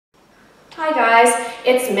Hi guys,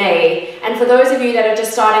 it's May, and for those of you that are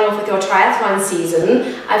just starting off with your triathlon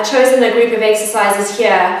season, I've chosen a group of exercises here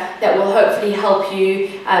that will hopefully help you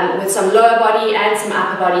with some lower body and some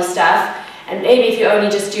upper body stuff. And maybe if you only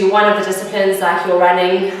just do one of the disciplines, like you're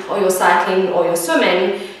running or you're cycling or you're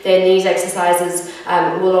swimming, then these exercises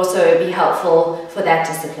will also be helpful for that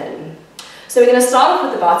discipline. So we're going to start off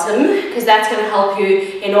with the bottom, because that's going to help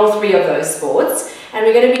you in all three of those sports, and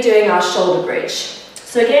we're going to be doing our shoulder bridge.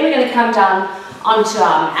 So again, we're going to come down onto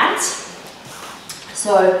our mat.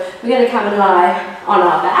 So we're going to come and lie on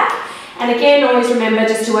our back. And again, always remember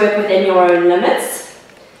just to work within your own limits.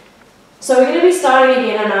 So we're going to be starting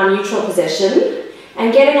again on our neutral position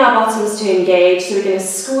and getting our bottoms to engage. So we're going to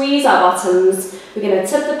squeeze our bottoms. We're going to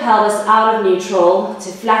tip the pelvis out of neutral to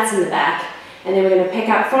flatten the back. And then we're going to pick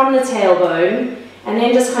up from the tailbone and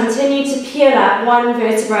then just continue to peel up one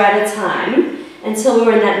vertebra at a time until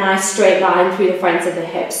we're in that nice straight line through the front of the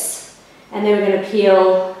hips. And then we're going to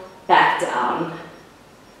peel back down.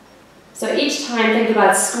 So each time think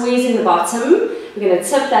about squeezing the bottom. We're going to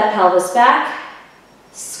tip that pelvis back,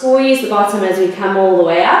 squeeze the bottom as we come all the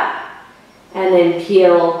way up, and then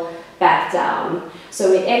peel back down. So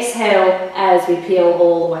we exhale as we peel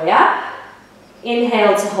all the way up,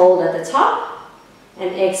 inhale to hold at the top, and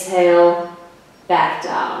exhale back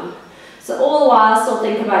down. So all the while, still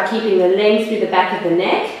think about keeping the length through the back of the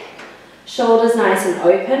neck, shoulders nice and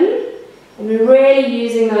open, and we're really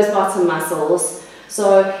using those bottom muscles.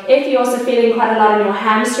 So if you're also feeling quite a lot in your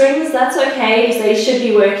hamstrings, that's okay, because they should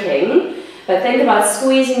be working. But think about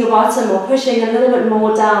squeezing your bottom or pushing a little bit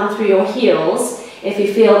more down through your heels if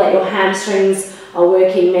you feel that your hamstrings are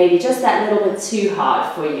working maybe just that little bit too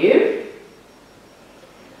hard for you.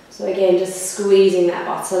 So again, just squeezing that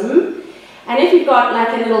bottom. And if you've got like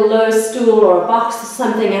a little low stool or a box or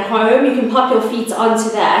something at home, you can pop your feet onto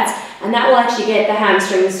that, and that will actually get the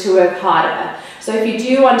hamstrings to work harder. So if you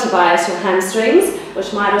do want to bias your hamstrings,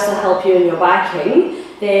 which might also help you in your biking,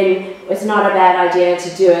 then it's not a bad idea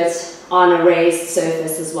to do it on a raised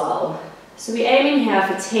surface as well. So we're aiming here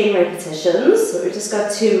for 10 repetitions, so we've just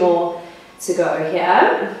got 2 more to go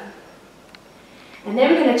here. And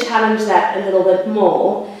then we're going to challenge that a little bit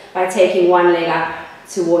more by taking one leg up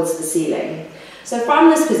towards the ceiling. So from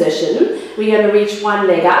this position, we're going to reach one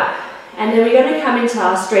leg up, and then we're going to come into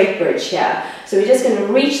our straight bridge here. So we're just going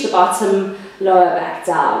to reach the bottom, lower back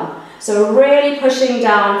down. So really pushing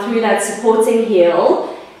down through that supporting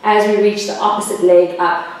heel as we reach the opposite leg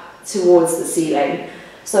up towards the ceiling.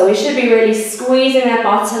 So we should be really squeezing that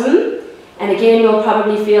bottom, and again you'll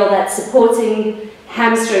probably feel that supporting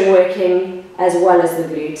hamstring working as well as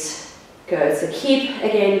the glute. Good. So keep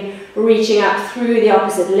again reaching up through the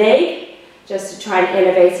opposite leg just to try and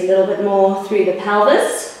elevate a little bit more through the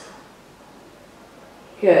pelvis.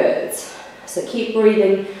 Good. So keep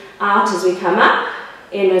breathing out as we come up,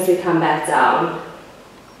 in as we come back down.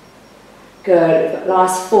 Good. We've got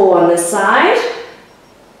last 4 on this side.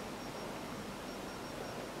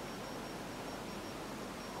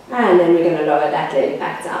 And then we're going to lower that leg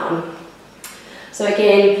back down. So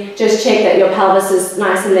again, just check that your pelvis is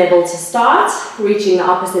nice and level to start, reaching the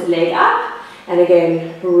opposite leg up, and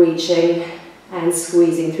again, reaching and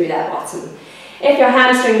squeezing through that bottom. If your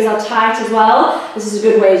hamstrings are tight as well, this is a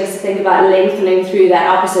good way just to think about lengthening through that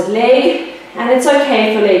opposite leg. And it's okay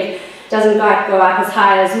if your leg doesn't go up as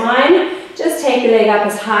high as mine. Just take the leg up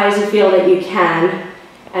as high as you feel that you can,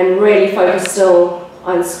 and really focus still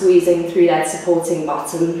on squeezing through that supporting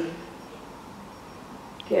bottom.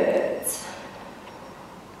 Good.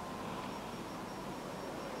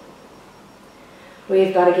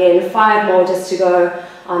 We've got again 5 more just to go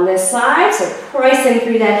on this side. So pressing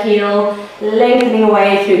through that heel, lengthening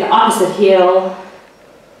away through the opposite heel.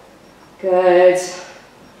 Good.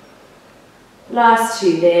 Last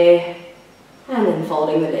 2 there. And then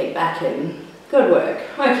folding the leg back in. Good work.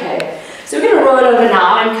 Okay. So we're going to roll over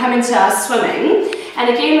now and come into our swimming. And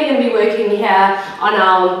again, we're going to be working here on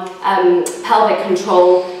our pelvic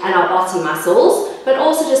control and our bottom muscles, but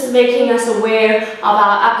also just making us aware of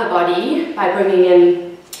our upper body by bringing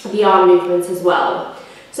in the arm movements as well.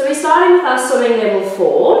 So we're starting with our swimming level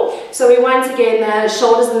 4. So we want again the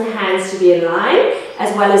shoulders and the hands to be in line,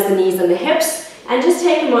 as well as the knees and the hips, and just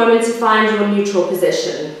take a moment to find your neutral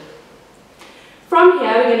position. From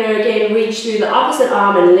here, we're going to again reach through the opposite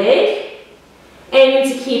arm and leg,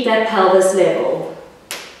 aiming to keep that pelvis level.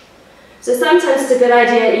 So sometimes it's a good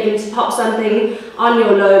idea even to pop something on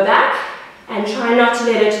your low back and try not to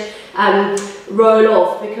let it roll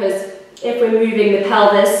off, because if we're moving the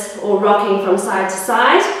pelvis or rocking from side to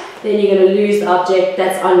side, then you're going to lose the object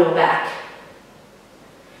that's on your back.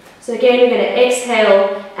 So again, we're going to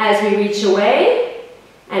exhale as we reach away,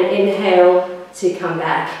 and inhale to come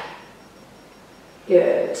back.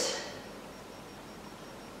 Good.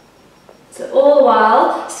 So all the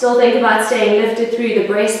while, still think about staying lifted through the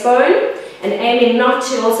breastbone and aiming not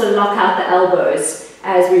to also lock out the elbows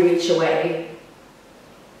as we reach away.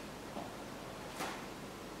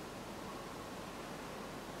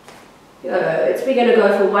 Good. We're going to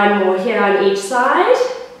go for one more here on each side.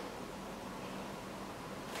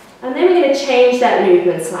 And then we're going to change that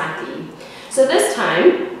movement slightly. So this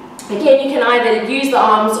time, again, you can either use the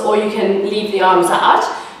arms or you can leave the arms out.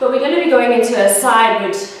 But we're going to be going into a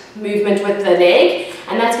sideward movement with the leg,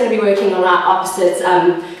 and that's going to be working on our opposite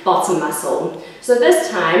bottom muscle. So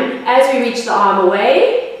this time, as we reach the arm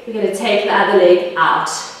away, we're going to take the other leg out.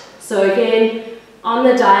 So again, on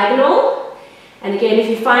the diagonal, and again, if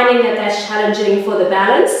you're finding that that's challenging for the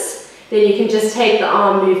balance, then you can just take the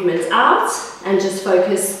arm movement out and just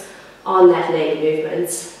focus on that leg movement.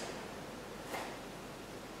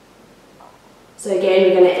 So again,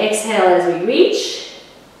 we're going to exhale as we reach,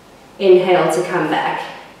 inhale to come back.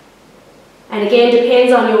 And again,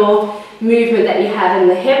 depends on your movement that you have in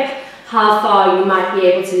the hip, how far you might be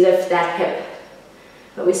able to lift that hip.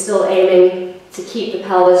 But we're still aiming to keep the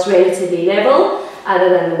pelvis relatively level, other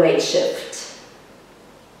than the weight shift.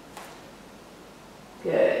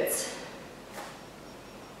 Good.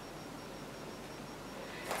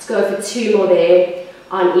 Let's go for two more there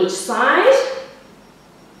on each side.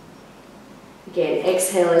 Again,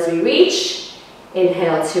 exhale as we reach,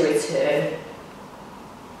 inhale to return.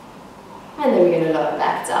 And then we're going to lower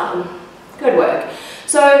back down. Good work.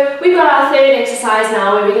 So we've got our third exercise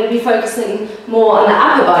now where we're going to be focusing more on the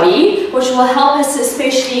upper body, which will help us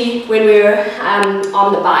especially when we're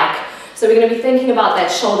on the bike. So we're going to be thinking about that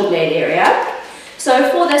shoulder blade area. So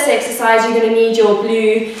for this exercise, you're going to need your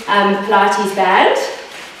blue Pilates band.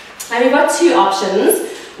 And we've got two options.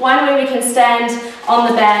 One where we can stand on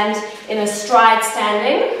the band in a stride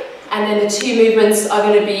standing, and then the two movements are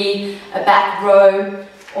going to be a back row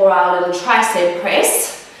or our little tricep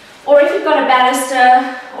press. Or if you've got a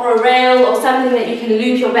banister or a rail or something that you can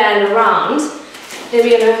loop your band around, then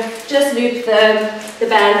we're going to just loop the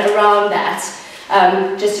band around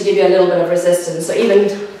that, just to give you a little bit of resistance. So even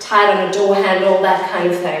tie it on a door handle, that kind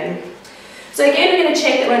of thing. So again, we're going to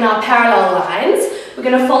check that we're in our parallel lines. We're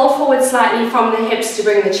going to fold forward slightly from the hips to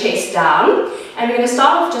bring the chest down. And we're going to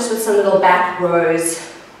start off just with some little back rows.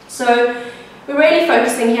 So we're really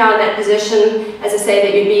focusing here on that position, as I say,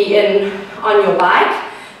 that you'd be in on your bike.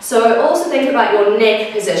 So also think about your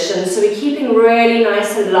neck position. So we're keeping really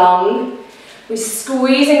nice and long. We're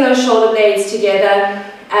squeezing those shoulder blades together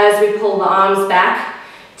as we pull the arms back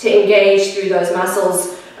to engage through those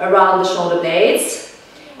muscles around the shoulder blades.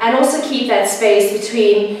 And also keep that space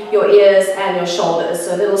between your ears and your shoulders.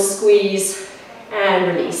 So a little squeeze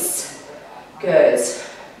and release. Good.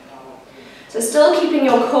 So still keeping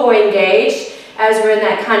your core engaged as we're in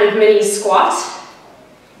that kind of mini squat.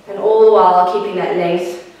 And all the while keeping that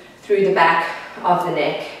length through the back of the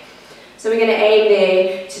neck. So we're going to aim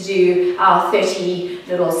there to do our 30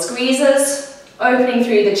 little squeezes, opening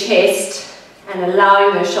through the chest and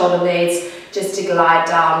allowing those shoulder blades just to glide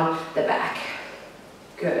down the back.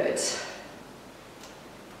 Good.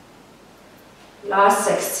 Last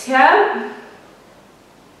 6 here.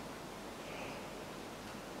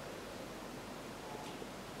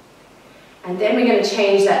 And then we're going to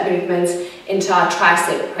change that movement into our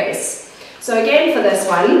tricep press. So again, for this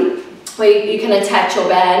one, you can attach your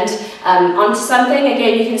band onto something.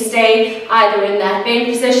 Again, you can stay either in that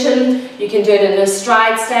bend position, you can do it in a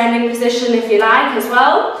stride standing position if you like as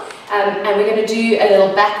well. And we're going to do a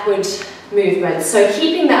little backward movement. So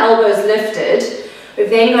keeping the elbows lifted, we've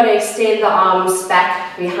then got to extend the arms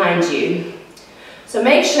back behind you. So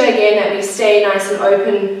make sure again that we stay nice and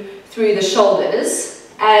open through the shoulders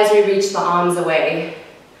as we reach the arms away.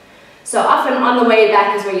 So often on the way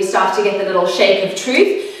back is where you start to get the little shake of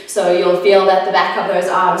truth. So you'll feel that the back of those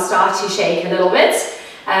arms start to shake a little bit.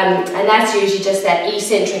 And that's usually just that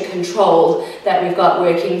eccentric control that we've got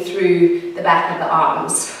working through the back of the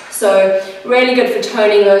arms. So really good for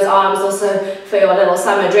toning those arms, also for your little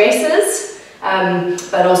summer dresses,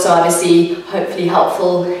 but also obviously hopefully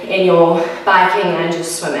helpful in your biking and your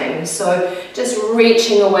swimming. So just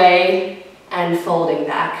reaching away and folding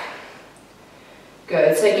back.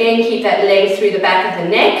 Good. So again, keep that length through the back of the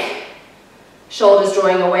neck, shoulders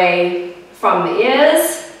drawing away from the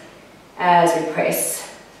ears as we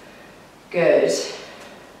press. Good.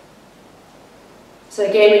 So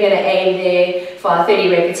again, we're going to aim there for our 30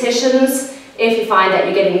 repetitions. If you find that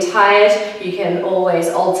you're getting tired, you can always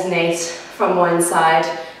alternate from one side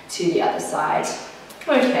to the other side.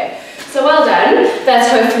 Okay, so well done. That's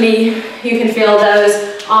hopefully you can feel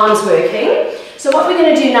those arms working. So what we're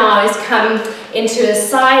going to do now is come into a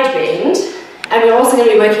side bend, and we're also going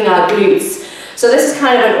to be working our glutes. So this is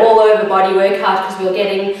kind of an all-over body workout because we're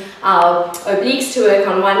getting our obliques to work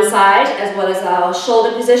on one side as well as our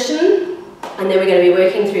shoulder position, and then we're going to be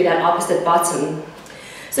working through that opposite bottom.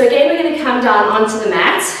 So again, we're going to come down onto the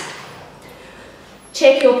mat.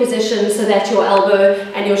 Check your position so that your elbow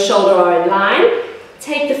and your shoulder are in line.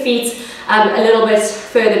 Take the feet a little bit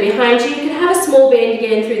further behind you. You can have a small bend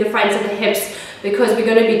again through the front of the hips because we're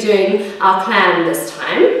going to be doing our climb this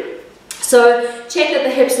time. So check that the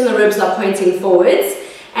hips and the ribs are pointing forwards.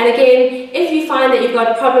 And again, if you find that you've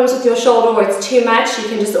got problems with your shoulder or it's too much, you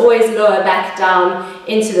can just always lower back down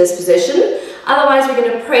into this position. Otherwise, we're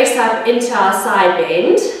going to press up into our side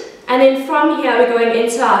bend. And then from here, we're going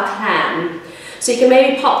into our climb. So you can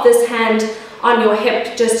maybe pop this hand on your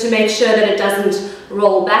hip just to make sure that it doesn't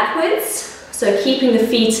roll backwards. So keeping the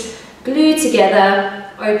feet glued together,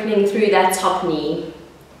 opening through that top knee.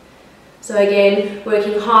 So again,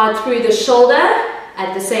 working hard through the shoulder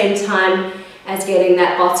at the same time as getting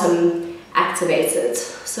that bottom activated.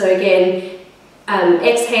 So again,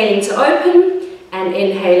 exhaling to open and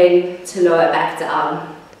inhaling to lower back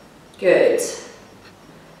down. Good.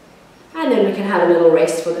 And then we can have a little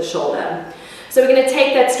rest for the shoulder. So we're going to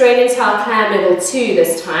take that straight into our climb level 2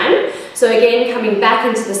 this time. So again, coming back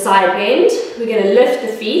into the side bend, we're going to lift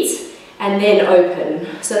the feet and then open.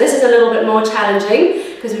 So this is a little bit more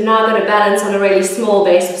challenging because we've now got to balance on a really small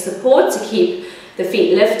base of support to keep the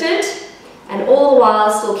feet lifted and all the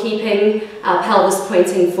while still keeping our pelvis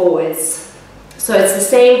pointing forwards. So it's the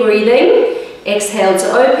same breathing. Exhale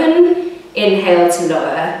to open, inhale to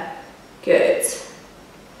lower. Good.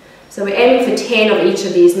 So we're aiming for 10 of each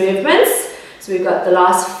of these movements. So we've got the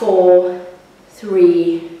last 4,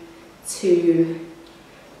 3, 2,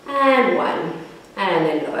 and 1. And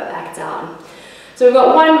then lower back down. So we've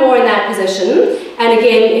got one more in that position. And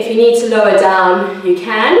again, if you need to lower down, you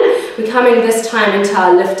can. We're coming this time into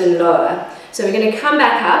our lift and lower. So we're going to come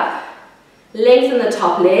back up, lengthen the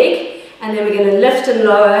top leg, and then we're going to lift and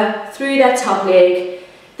lower through that top leg,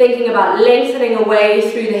 thinking about lengthening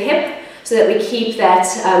away through the hip so that we keep that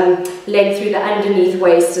leg through the underneath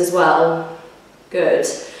waist as well. Good.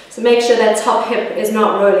 So make sure that top hip is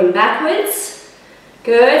not rolling backwards.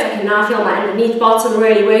 Good. I can now feel my underneath bottom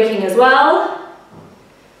really working as well.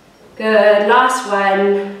 Good. Last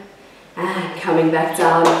one. And coming back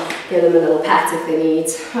down. Give them a little pat if they need.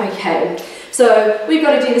 Okay. So we've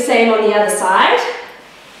got to do the same on the other side.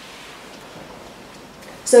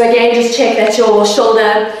 So again, just check that your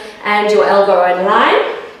shoulder and your elbow are in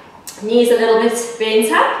line. Knees a little bit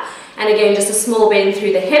bent up. And again, just a small bend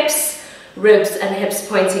through the hips. Ribs and hips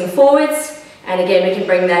pointing forwards. And again, we can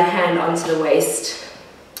bring that hand onto the waist.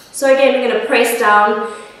 So again, we're going to press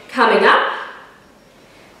down, coming up.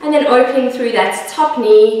 And then opening through that top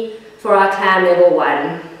knee for our climb level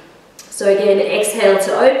 1. So again, exhale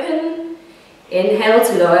to open. Inhale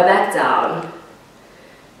to lower back down.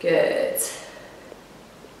 Good.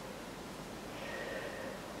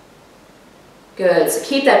 Good. So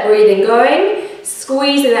keep that breathing going.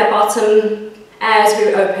 Squeezing that bottom as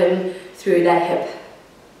we open through that hip.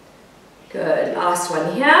 Good. Last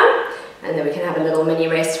one here. And then we can have a little mini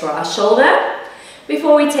rest for our shoulder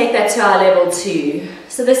before we take that to our level 2.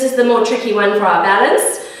 So this is the more tricky one for our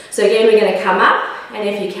balance. So again, we're going to come up, and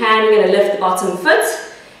if you can, we're going to lift the bottom foot,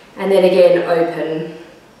 and then again, open.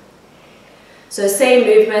 So same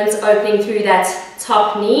movements, opening through that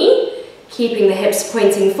top knee, keeping the hips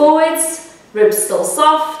pointing forwards, ribs still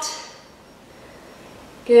soft.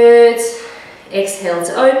 Good. Exhale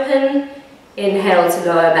to open, inhale to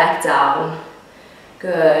lower back down.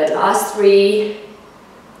 Good. Last 3,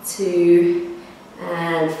 2,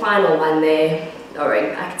 and final one there,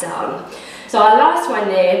 lowering back down. So our last one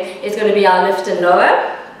there is going to be our lift and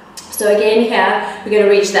lower. So again here, we're going to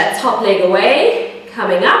reach that top leg away,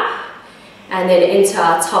 coming up, and then into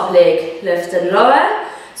our top leg, lift and lower.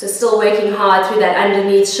 So still working hard through that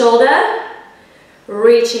underneath shoulder,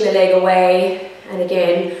 reaching the leg away, and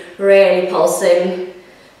again, really pulsing.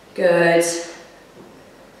 Good.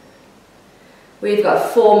 We've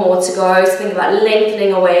got 4 more to go, so think about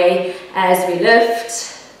lengthening away as we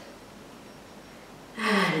lift.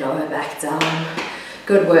 And lower back down.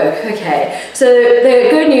 Good work. Okay, so the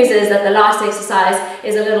good news is that the last exercise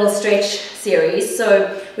is a little stretch series.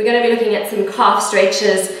 So we're going to be looking at some calf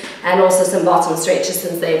stretches and also some bottom stretches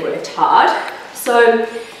since they've worked hard. So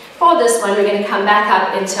for this one, we're going to come back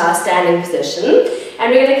up into our standing position,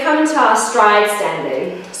 and we're going to come into our stride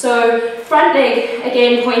standing. So front leg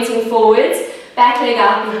again pointing forwards, back leg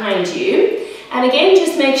out behind you, And again,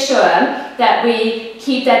 just make sure that we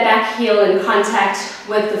keep that back heel in contact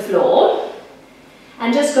with the floor.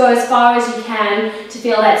 And just go as far as you can to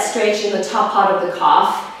feel that stretch in the top part of the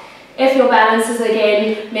calf. If your balance is,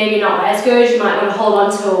 again, maybe not as good, you might want to hold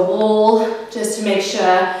onto a wall just to make sure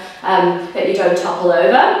that you don't topple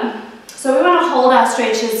over. So we want to hold our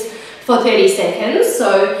stretches for 30 seconds.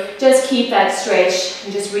 So just keep that stretch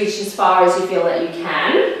and just reach as far as you feel that you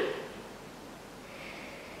can.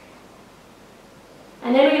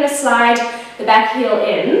 And then we're going to slide the back heel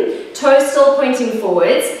in, toes still pointing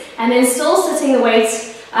forwards, and then still sitting the weight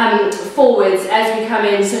forwards as we come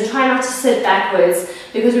in. So try not to sit backwards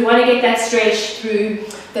because we want to get that stretch through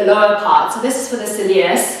the lower part. So this is for the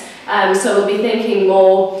soleus. So we'll be thinking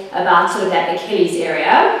more about sort of that Achilles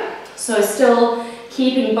area. So still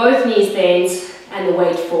keeping both knees bent and the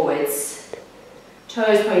weight forwards.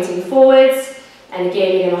 Toes pointing forwards, and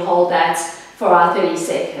again we're going to hold that for our 30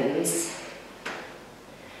 seconds.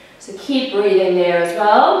 So keep breathing there as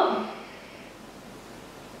well.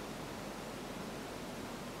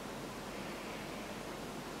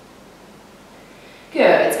 Good,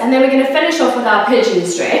 and then we're going to finish off with our pigeon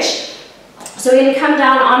stretch. So we're going to come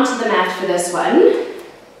down onto the mat for this one.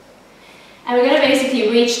 And we're going to basically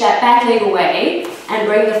reach that back leg away and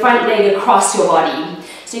bring the front leg across your body.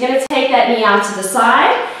 So you're going to take that knee out to the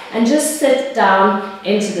side and just sit down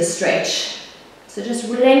into the stretch. So just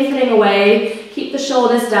lengthening away, keep the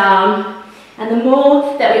shoulders down, and the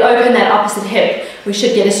more that we open that opposite hip, we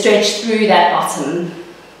should get a stretch through that bottom.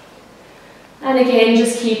 And again,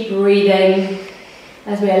 just keep breathing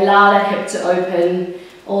as we allow that hip to open.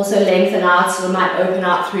 Also lengthen out, so we might open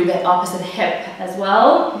out through that opposite hip as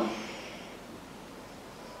well.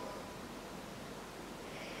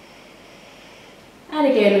 And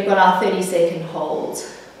again, we've got our 30-second hold.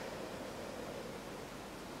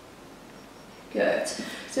 Good.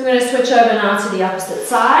 So we're going to switch over now to the opposite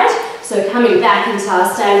side. So coming back into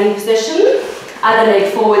our standing position, other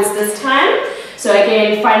leg forwards this time. So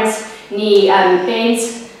again, front knee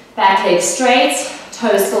bent, back leg straight,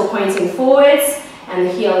 toes still pointing forwards, and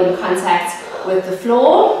the heel in contact with the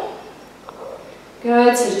floor.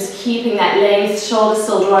 Good, so just keeping that length, shoulders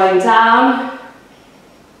still drawing down.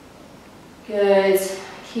 Good,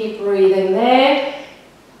 keep breathing there.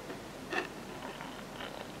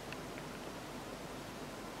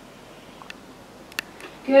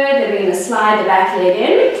 Good, then we're going to slide the back leg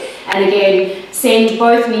in, and again, send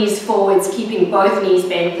both knees forwards, keeping both knees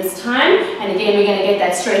bent this time, and again, we're going to get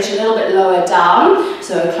that stretch a little bit lower down,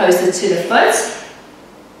 so closer to the foot.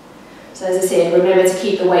 So as I said, remember to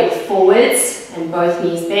keep the weight forwards and both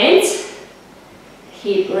knees bent.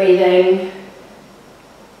 Keep breathing.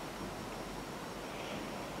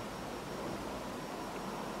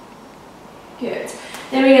 Good.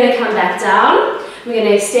 Then we're going to come back down. We're going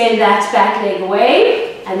to extend that back leg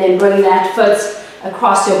away and then bring that foot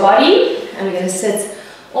across your body. And we're going to sit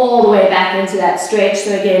all the way back into that stretch.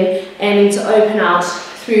 So again, aiming to open out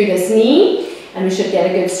through this knee. And we should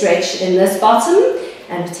get a good stretch in this bottom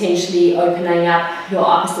and potentially opening up your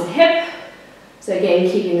opposite hip. So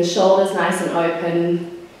again, keeping the shoulders nice and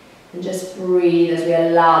open. And just breathe as we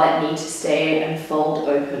allow that knee to stay and fold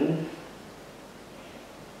open.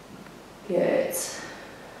 Good.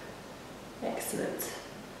 Excellent.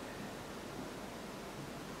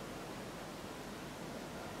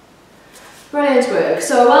 Brilliant work.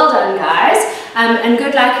 So well done, guys. And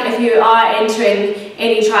good luck if you are entering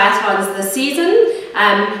any triathlons this season.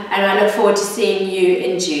 And I look forward to seeing you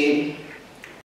in June.